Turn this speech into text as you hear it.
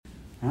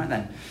All right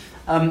then.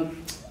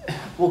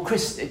 Well,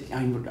 Chris,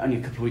 we're only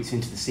a couple of weeks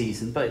into the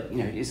season, but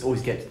it's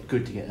always good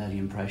to get early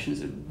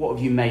impressions. What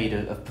have you made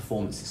of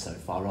performances so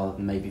far, rather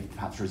than maybe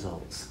perhaps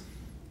results?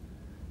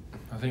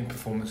 I think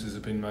performances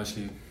have been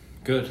mostly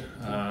good.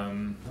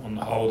 On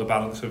the whole, the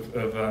balance of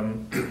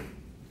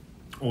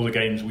all the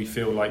games, we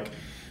feel like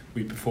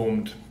we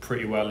performed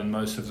pretty well in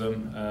most of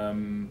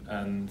them,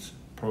 and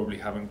probably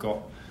haven't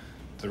got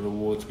the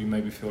rewards we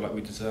maybe feel like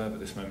we deserve at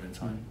this moment in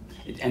time.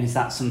 And is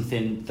that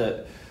something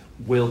that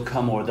will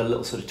come, or are there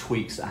little sort of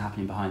tweaks that are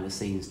happening behind the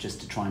scenes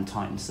just to try and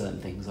tighten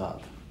certain things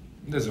up?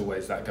 There's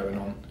always that going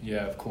on.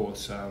 Yeah, of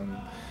course.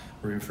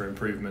 Room for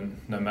improvement,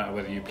 no matter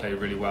whether you play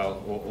really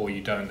well or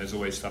you don't. There's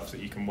always stuff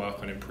that you can work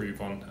on, improve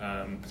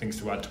on, things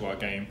to add to our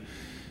game,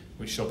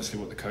 which is obviously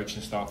what the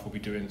coaching staff will be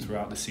doing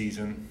throughout the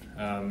season.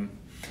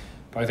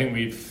 But I think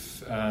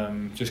we've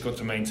just got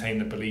to maintain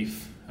the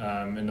belief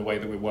in the way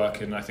that we're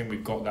working. I think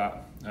we've got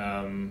that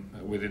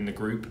within the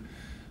group.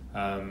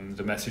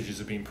 The messages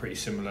have been pretty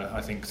similar,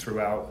 I think,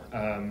 throughout.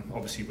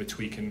 Obviously, we're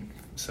tweaking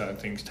certain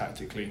things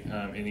tactically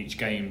in each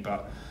game,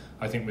 but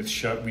I think we've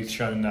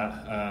shown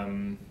that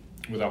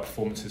with our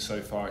performances so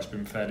far. It's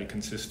been fairly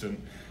consistent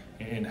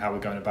in how we're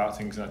going about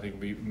things, and I think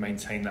we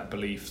maintain that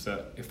belief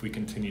that if we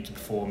continue to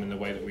perform in the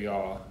way that we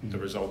are, the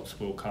results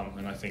will come.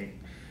 And I think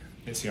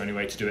it's the only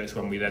way to do it is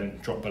when we then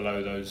drop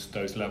below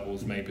those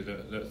levels, maybe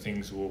that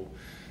things will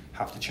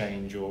have to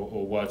change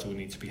or words will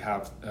need to be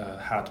had.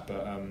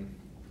 But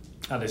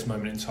at this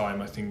moment in time,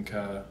 I think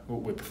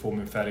we're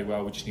performing fairly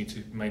well. We just need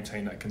to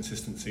maintain that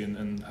consistency,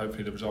 and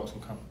hopefully the results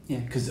will come. Yeah,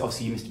 because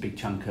obviously you missed a big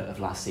chunk of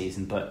last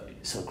season, but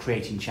sort of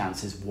creating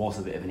chances was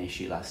a bit of an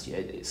issue last year.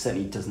 It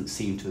certainly doesn't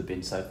seem to have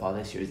been so far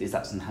this year. Is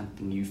that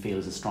something you feel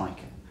as a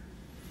striker?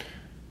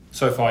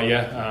 So far,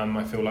 yeah.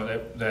 I feel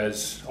like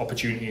there's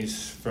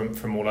opportunities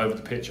from all over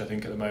the pitch. I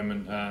think at the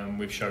moment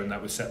we've shown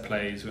that with set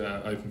plays,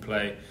 open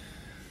play.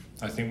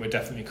 I think we're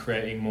definitely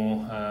creating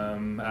more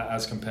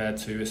as compared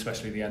to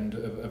especially the end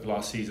of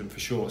last season, for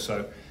sure.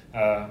 So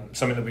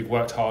something that we've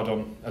worked hard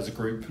on as a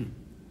group,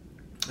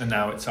 and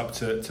now it's up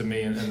to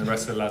me and the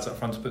rest of the lads up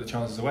front to put the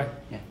chances away.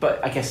 Yeah,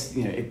 but I guess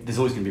there's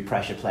always going to be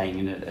pressure playing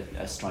in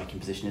a striking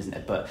position, isn't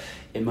it? But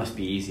it must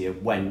be easier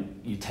when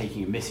you're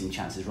taking and missing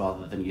chances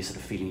rather than you sort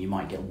of feeling you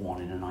might get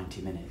one in a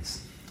 90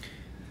 minutes.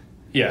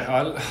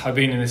 Yeah, I've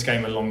been in this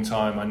game a long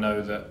time. I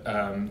know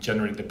that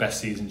generally the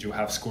best seasons you'll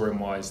have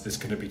scoring-wise, there's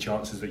going to be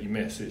chances that you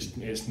miss.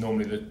 It's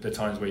normally the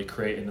times where you're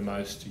creating the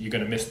most. You're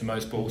going to miss the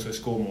most, but also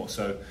score more.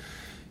 So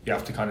you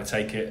have to kind of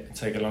take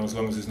it along as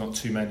long as there's not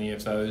too many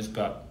of those.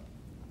 But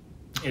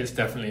it's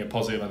definitely a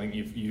positive. I think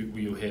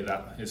you'll hear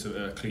that. It's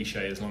a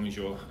cliche. As long as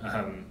you're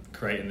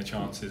creating the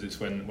chances,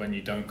 it's when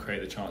you don't create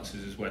the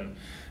chances is when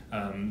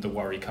the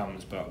worry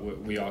comes. But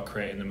we are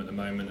creating them at the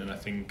moment, and I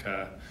think.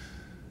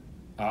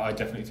 I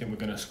definitely think we're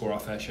going to score our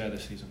fair share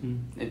this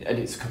season. And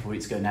it's a couple of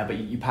weeks ago now, but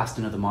you passed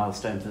another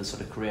milestone for the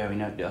sort of career,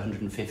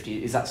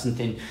 150. Is that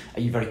something,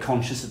 are you very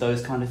conscious of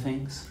those kind of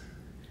things?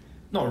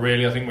 Not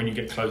really. I think when you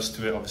get close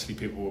to it, obviously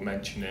people will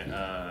mention it.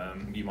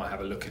 You might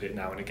have a look at it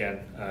now and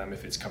again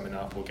if it's coming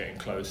up or getting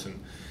close,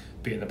 and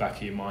be in the back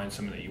of your mind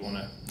something that you want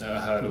to, a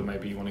hurdle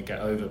maybe you want to get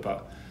over,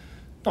 but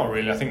not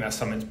really. I think that's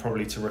something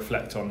probably to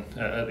reflect on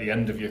at the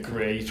end of your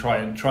career. You try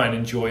and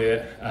enjoy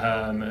it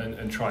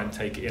and try and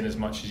take it in as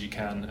much as you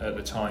can at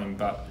the time,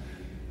 but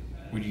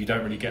you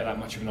don't really get that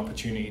much of an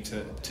opportunity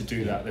to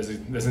do that.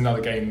 There's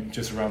another game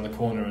just around the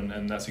corner,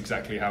 and that's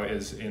exactly how it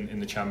is in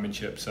the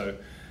Championship. So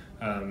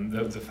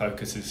the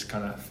focus is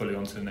kind of fully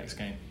onto the next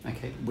game.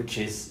 Okay, which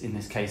is in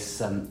this case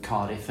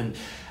Cardiff, and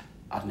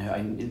I don't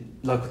know,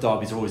 local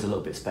derbies are always a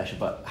little bit special,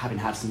 but having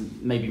had some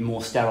maybe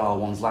more sterile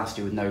ones last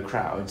year with no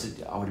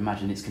crowds, I would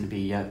imagine it's going to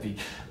be a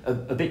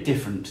bit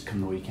different come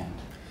the weekend.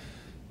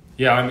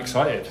 Yeah, I'm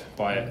excited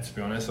by it, to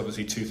be honest.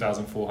 Obviously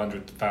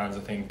 2,400 fans,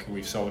 I think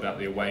we've sold out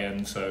the away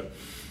end, so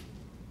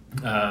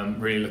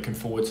really looking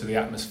forward to the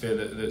atmosphere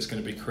that's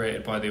going to be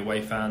created by the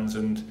away fans,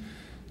 and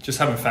just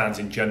having fans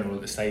in general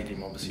at the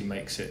stadium obviously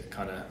makes it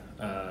kind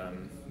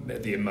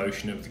of the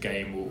emotion of the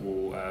game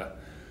will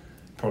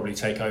probably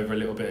take over a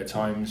little bit at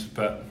times,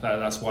 but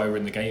that's why we're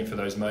in the game, for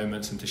those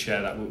moments and to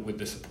share that with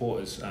the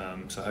supporters.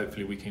 So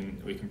hopefully we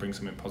can bring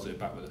something positive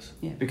back with us.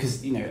 Yeah,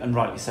 because and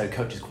rightly so,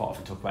 coaches quite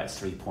often talk about it's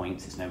 3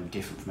 points. It's no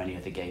different from any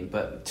other game,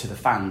 but to the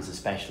fans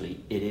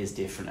especially, it is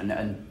different.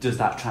 And does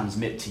that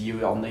transmit to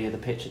you on the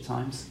pitch at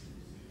times?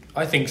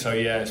 I think so,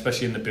 yeah.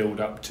 Especially in the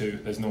build-up too.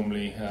 There's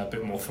normally a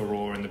bit more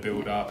furore in the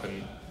build-up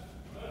and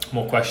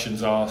more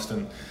questions asked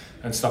and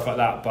stuff like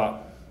that,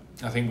 but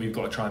I think we've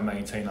got to try and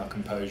maintain our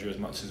composure as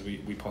much as we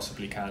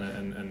possibly can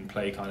and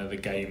play kind of the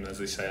game, as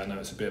they say. I know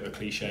it's a bit of a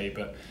cliche,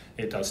 but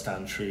it does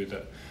stand true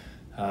that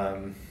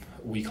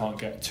we can't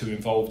get too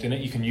involved in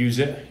it. You can use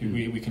it.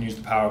 We can use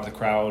the power of the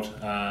crowd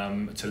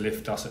to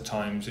lift us at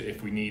times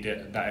if we need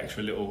it, that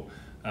extra little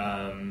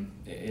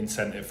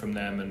incentive from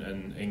them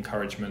and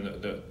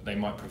encouragement that they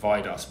might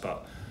provide us.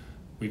 But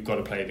we've got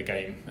to play the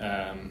game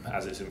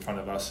as it's in front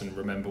of us and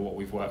remember what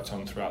we've worked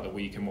on throughout the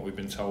week and what we've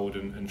been told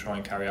and try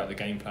and carry out the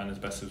game plan as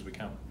best as we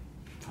can.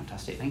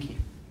 Fantastic, thank you.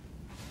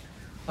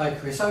 Hi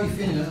Chris, how are you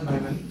feeling at the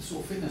moment,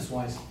 sort of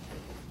fitness-wise?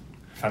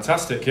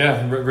 Fantastic,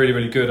 yeah, really,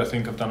 really good. I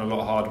think I've done a lot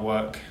of hard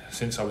work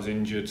since I was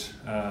injured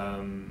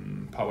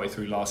partway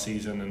through last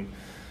season, and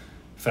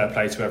fair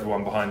play to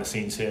everyone behind the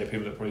scenes here,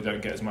 people that probably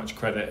don't get as much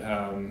credit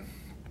and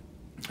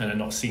are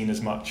not seen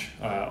as much,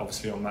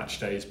 obviously on match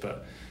days,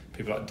 but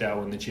people like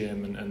Dell in the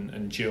gym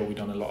and Jill, we've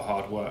done a lot of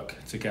hard work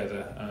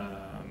together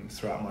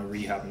throughout my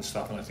rehab and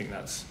stuff, and I think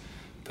that's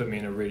put me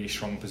in a really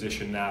strong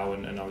position now,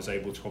 and I was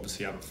able to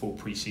obviously have a full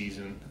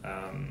pre-season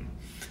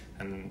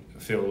and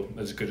feel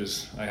as good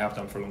as I have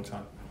done for a long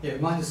time. Yeah,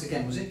 remind us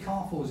again, was it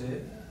calf or was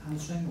it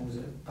hamstring or was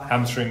it back?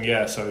 Hamstring,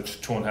 yeah, so it's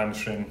torn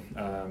hamstring,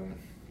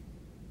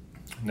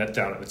 net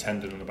down at the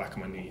tendon on the back of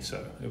my knee,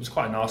 so it was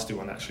quite a nasty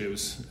one actually. It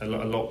was a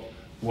lot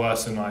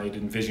worse than I'd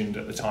envisioned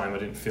at the time. I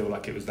didn't feel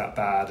like it was that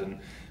bad and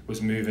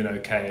was moving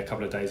okay a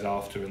couple of days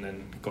after, and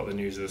then got the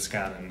news of the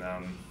scan, and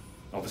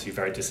obviously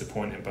very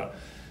disappointing. But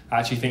I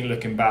actually think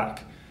looking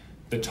back,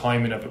 the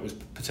timing of it was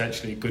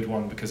potentially a good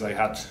one, because I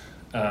had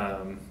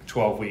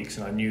 12 weeks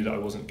and I knew that I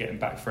wasn't getting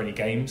back for any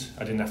games.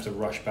 I didn't have to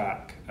rush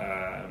back.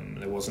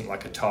 There wasn't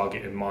like a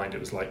target in mind. It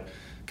was like,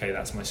 okay,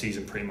 that's my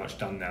season pretty much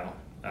done now.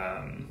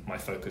 My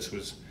focus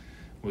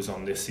was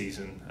on this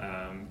season,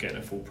 getting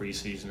a full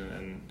pre-season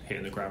and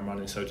hitting the ground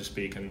running, so to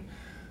speak, and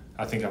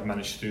I think I've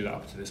managed to do that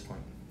up to this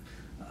point.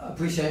 I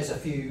appreciate it's a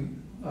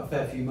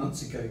fair few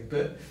months ago,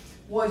 but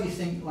why do you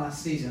think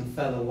last season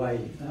fell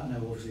away? I know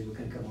obviously we're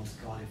going to come on to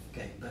the Cardiff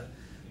game, but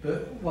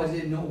why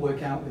did it not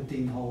work out with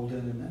Dean Holden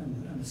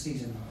and the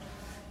season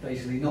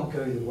basically not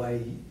go the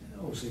way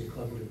obviously the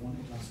club would have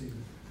wanted last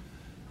season?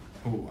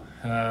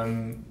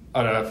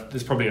 I don't know,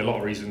 there's probably a lot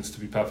of reasons, to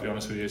be perfectly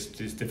honest with you.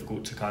 It's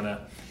difficult to kind of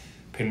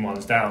pin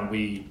ones down.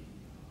 We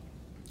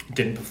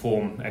didn't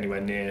perform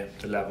anywhere near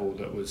the level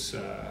that was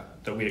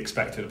that we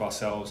expected of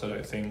ourselves, I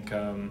don't think,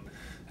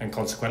 and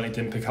consequently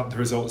didn't pick up the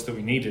results that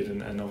we needed,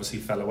 and obviously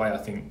fell away. I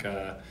think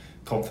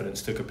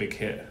confidence took a big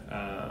hit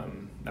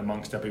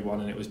amongst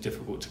everyone, and it was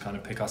difficult to kind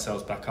of pick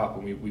ourselves back up,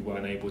 and we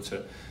weren't able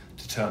to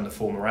turn the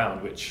form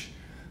around, which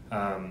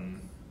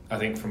I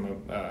think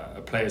from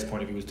a player's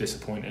point of view was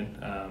disappointing.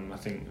 I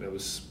think there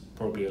was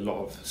probably a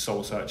lot of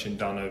soul searching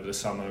done over the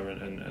summer,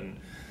 and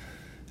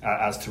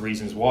as to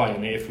reasons why,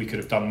 and if we could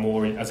have done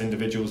more as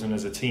individuals and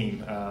as a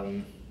team.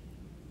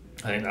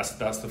 I think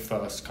that's the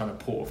first kind of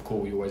port of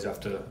call. You always have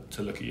to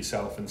look at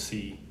yourself and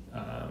see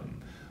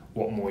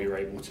what more you're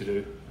able to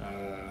do,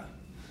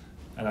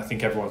 and I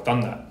think everyone's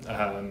done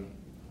that,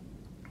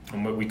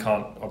 and we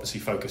can't obviously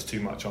focus too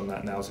much on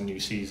that. Now it's a new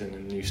season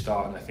and a new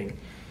start, and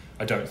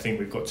I don't think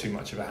we've got too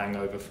much of a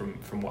hangover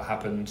from what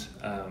happened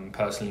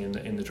personally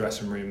in the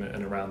dressing room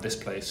and around this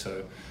place.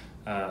 So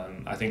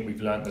I think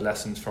we've learnt the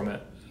lessons from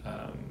it,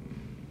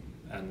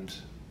 and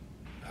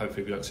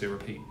hopefully we don't see a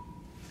repeat.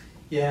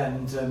 Yeah,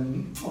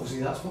 and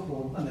obviously that's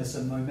football, and there's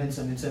some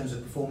momentum in terms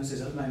of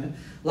performances at the moment.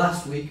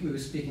 Last week we were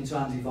speaking to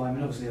Andy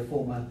Vyman, obviously a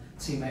former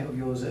teammate of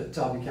yours at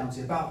Derby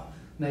County, about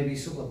maybe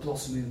sort of a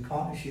blossoming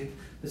partnership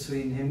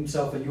between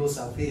himself and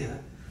yourself here.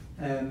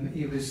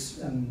 He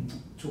was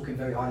talking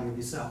very highly of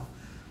yourself.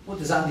 What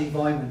does Andy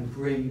Vyman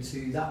bring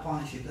to that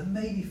partnership that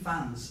maybe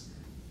fans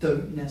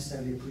don't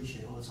necessarily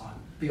appreciate all the time,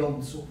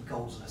 beyond sort of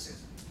goals and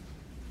assists?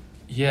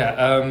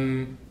 Yeah,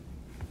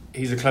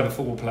 he's a clever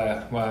football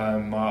player.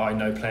 I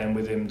know playing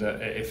with him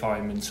that if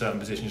I'm in certain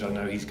positions, I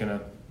know he's going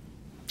to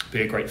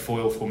be a great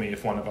foil for me.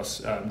 If one of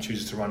us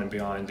chooses to run in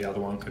behind, the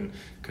other one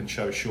can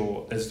show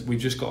short. We've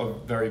just got a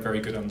very, very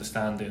good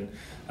understanding,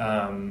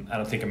 and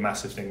I think a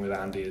massive thing with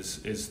Andy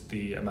is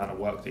the amount of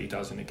work that he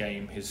does in the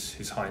game.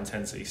 His high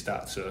intensity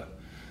stats are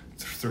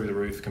through the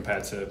roof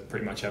compared to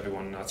pretty much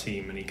everyone in our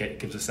team, and he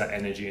gives us that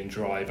energy and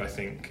drive, I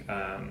think,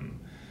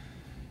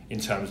 in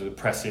terms of the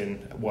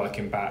pressing,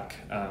 working back.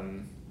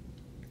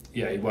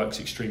 He works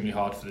extremely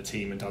hard for the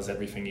team and does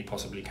everything he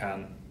possibly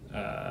can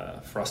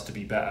for us to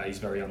be better. He's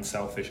very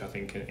unselfish, I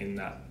think, in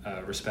that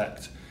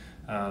respect.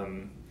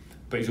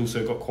 But he's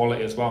also got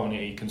quality as well, and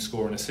he can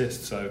score and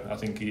assist. So I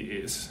think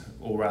it's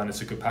all round.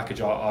 It's a good package.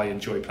 I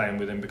enjoy playing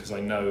with him because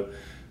I know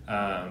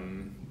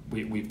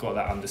we've got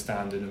that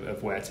understanding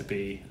of where to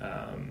be.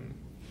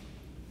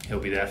 He'll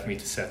be there for me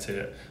to set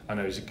it. I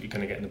know he's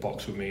going to get in the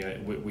box with me.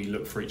 We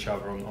look for each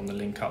other on the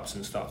link-ups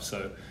and stuff.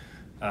 So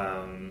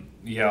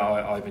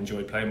I've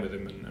enjoyed playing with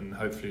him, and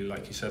hopefully,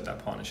 like you said,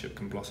 that partnership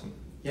can blossom.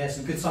 Yeah,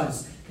 some good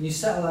signs. Can you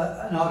settle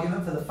an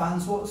argument for the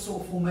fans? What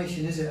sort of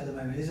formation is it at the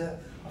moment? Is it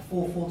a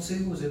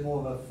 4-4-2? Was it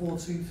more of a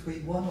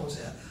 4-2-3-1, or was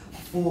it a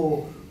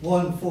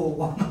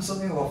 4-1-4-1 or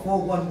something, or a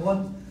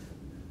 4-1-1?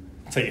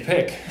 Take your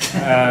pick.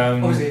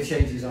 Obviously, it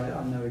changes.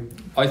 I know.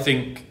 I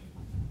think,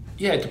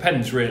 it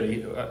depends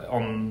really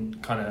on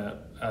kind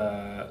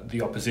of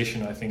the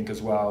opposition. I think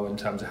as well in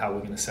terms of how we're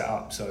going to set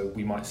up. So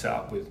we might set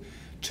up with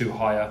two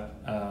higher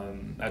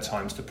at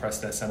times to press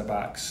their centre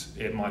backs.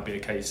 It might be a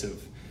case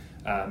of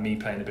me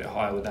playing a bit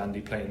higher with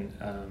Andy playing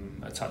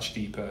a touch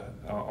deeper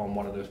on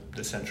one of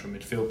the central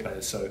midfield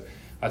players. So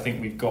I think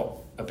we've got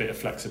a bit of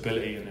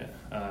flexibility in it.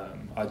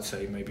 I'd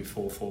say maybe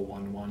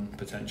 4-4-1-1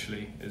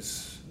 potentially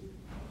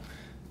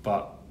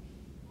but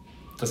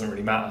doesn't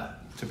really matter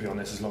to be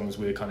honest, as long as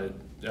we're kind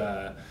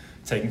of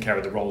taking care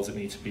of the roles that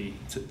need to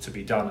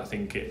be done. I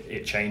think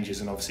it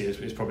changes, and obviously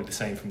it's probably the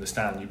same from the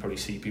stand. You probably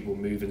see people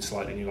moving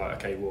slightly, and you're like,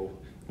 okay, well,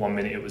 1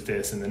 minute it was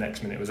this, and the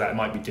next minute it was that. It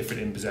might be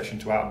different in possession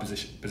to out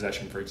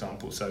possession, for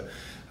example. So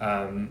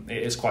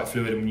it is quite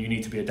fluid, and you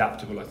need to be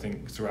adaptable, I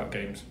think, throughout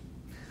games.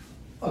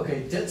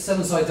 Okay,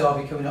 seven-side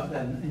derby coming up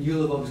then, and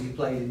you'll have obviously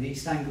played in the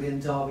East Anglian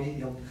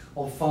derby, the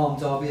old farm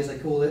derby as they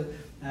call it,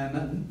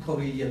 and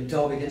probably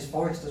derby against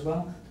Forest as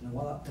well. I don't know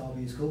what that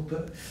derby is called,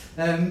 but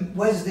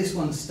where does this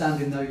one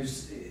stand in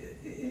those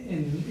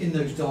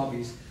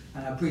derbies?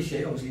 And I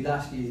appreciate obviously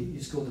last year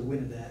you scored the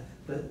winner there,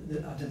 but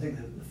I don't think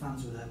the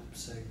fans were there,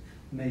 so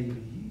maybe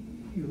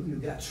you'll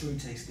get a true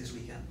taste this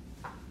weekend.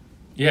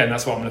 Yeah, and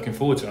that's what I'm looking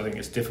forward to. I think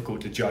it's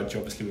difficult to judge,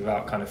 obviously,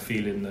 without kind of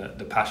feeling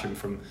the passion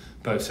from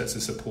both sets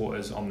of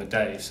supporters on the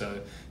day. So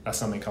that's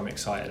something I'm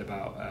excited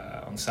about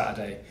on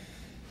Saturday.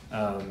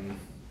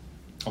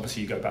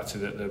 Obviously, you go back to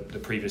the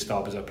previous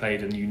derbies I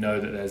played, and you know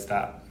that there's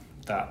that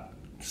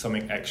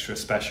something extra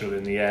special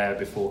in the air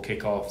before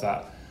kick-off,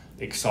 that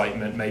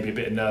excitement, maybe a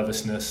bit of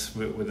nervousness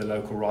with the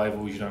local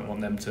rivals. You don't want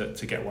them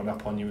to get one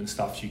up on you and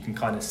stuff. So you can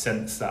kind of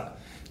sense that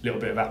little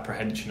bit of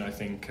apprehension, I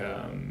think,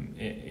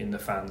 in the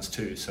fans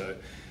too. So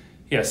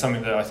yeah,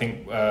 something that I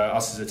think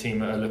us as a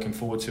team are looking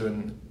forward to,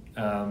 and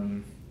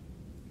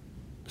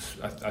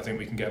I think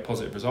we can get a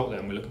positive result there,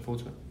 and we're looking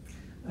forward to it.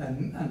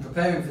 And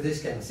preparing for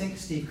this game, I think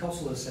Steve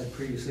Cottle has said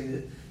previously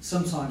that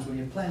sometimes when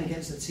you're playing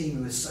against a team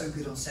who is so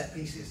good on set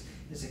pieces,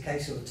 it's a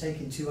case of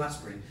taking 2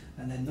 aspirin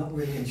and then not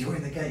really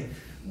enjoying the game.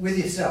 With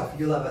yourself,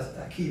 you'll have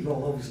a key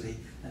role, obviously,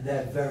 and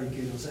they're very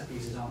good on set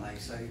pieces, aren't they?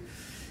 So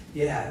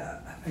yeah,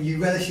 are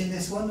you relishing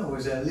this one, or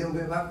is there a little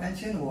bit of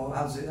apprehension, or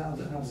how's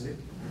it?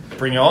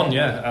 Bring it on,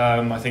 yeah.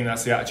 I think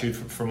that's the attitude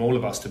from all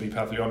of us, to be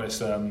perfectly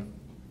honest. I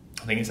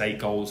think it's 8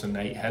 goals and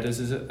 8 headers,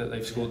 is it, that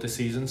they've scored this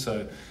season?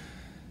 So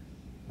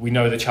we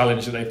know the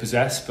challenge that they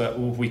possess, but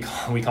we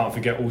can't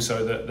forget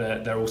also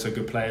that they're also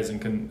good players and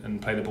can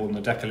play the ball on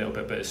the deck a little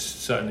bit. But it's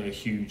certainly a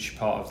huge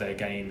part of their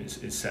game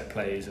is set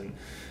plays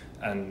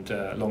and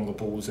longer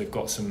balls. They've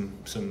got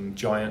some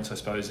giants, I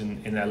suppose,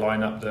 in their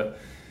lineup that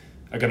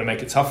are going to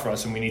make it tough for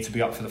us, and we need to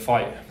be up for the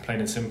fight, plain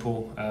and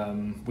simple.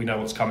 We know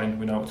what's coming,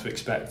 we know what to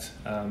expect.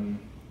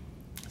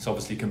 It's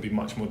obviously can be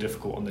much more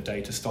difficult on the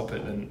day to stop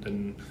it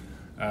than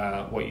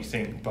what you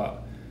think,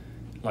 but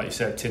like you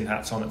said, tin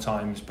hats on at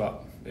times,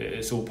 but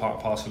it's all part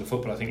and parcel of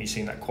football. I think you've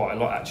seen that quite a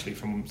lot actually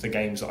from the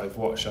games that I've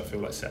watched. I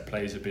feel like set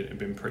plays have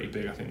been pretty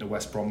big. I think the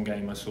West Brom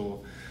game I saw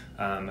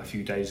a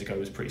few days ago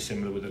was pretty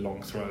similar with the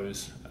long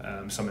throws,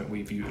 something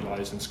we've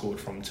utilised and scored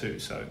from too.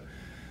 So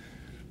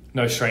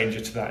no stranger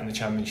to that in the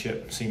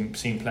Championship.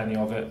 Seen plenty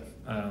of it.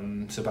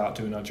 It's about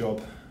doing our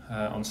job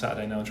on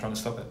Saturday now and trying to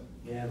stop it.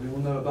 Yeah, we all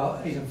know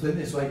about Aidan Flint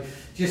this way.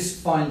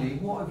 Just finally,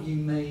 what have you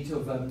made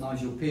of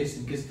Nigel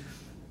Pearson? Because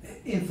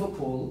in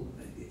football,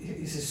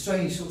 it's a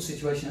strange sort of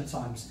situation at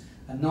times.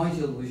 And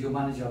Nigel was your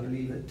manager, I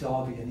believe, at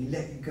Derby, and he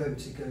let you go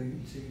to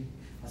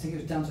I think it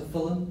was down to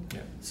Fulham. Yeah.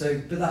 So,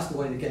 but that's the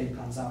way the game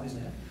plans out,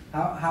 isn't it?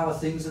 How are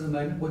things at the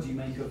moment? What do you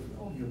make of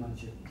your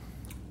manager?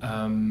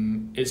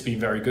 It's been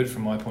very good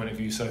from my point of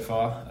view so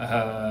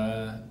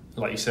far.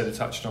 Like you said, I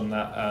touched on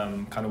that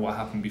kind of what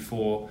happened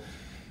before.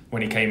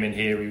 When he came in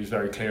here, he was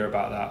very clear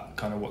about that,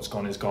 kind of what's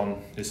gone is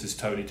gone. This is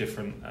totally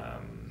different.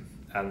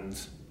 And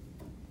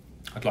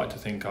I'd like to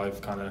think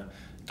I've kind of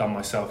done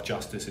myself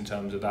justice in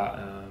terms of that,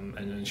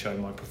 and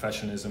shown my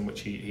professionalism,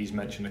 which he's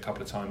mentioned a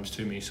couple of times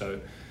to me. So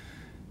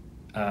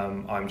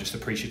I'm just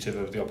appreciative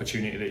of the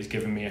opportunity that he's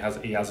given me.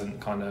 He hasn't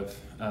kind of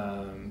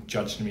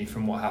judged me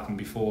from what happened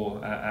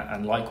before,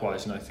 and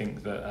likewise. And I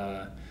think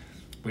that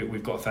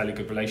we've got a fairly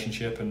good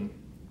relationship, and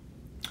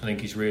I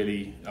think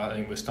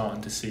we're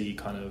starting to see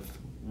kind of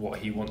what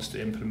he wants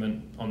to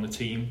implement on the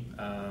team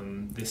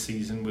this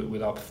season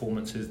with our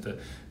performances,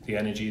 the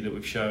energy that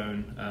we've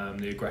shown,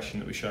 the aggression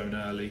that we've shown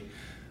early,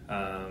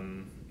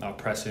 our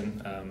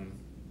pressing,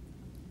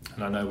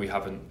 and I know we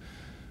haven't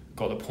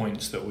got the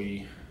points that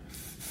we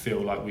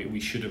feel like we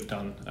should have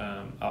done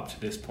up to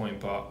this point,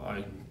 but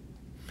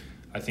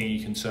I think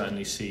you can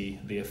certainly see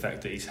the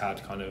effect that he's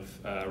had kind of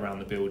around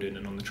the building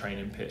and on the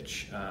training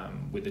pitch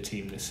with the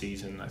team this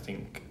season. I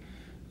think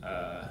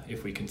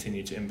if we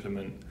continue to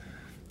implement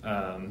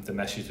the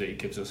message that he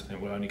gives us, I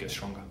think we'll only get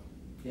stronger.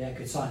 Yeah,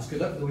 good signs. Good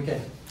luck for the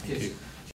weekend. Thank you.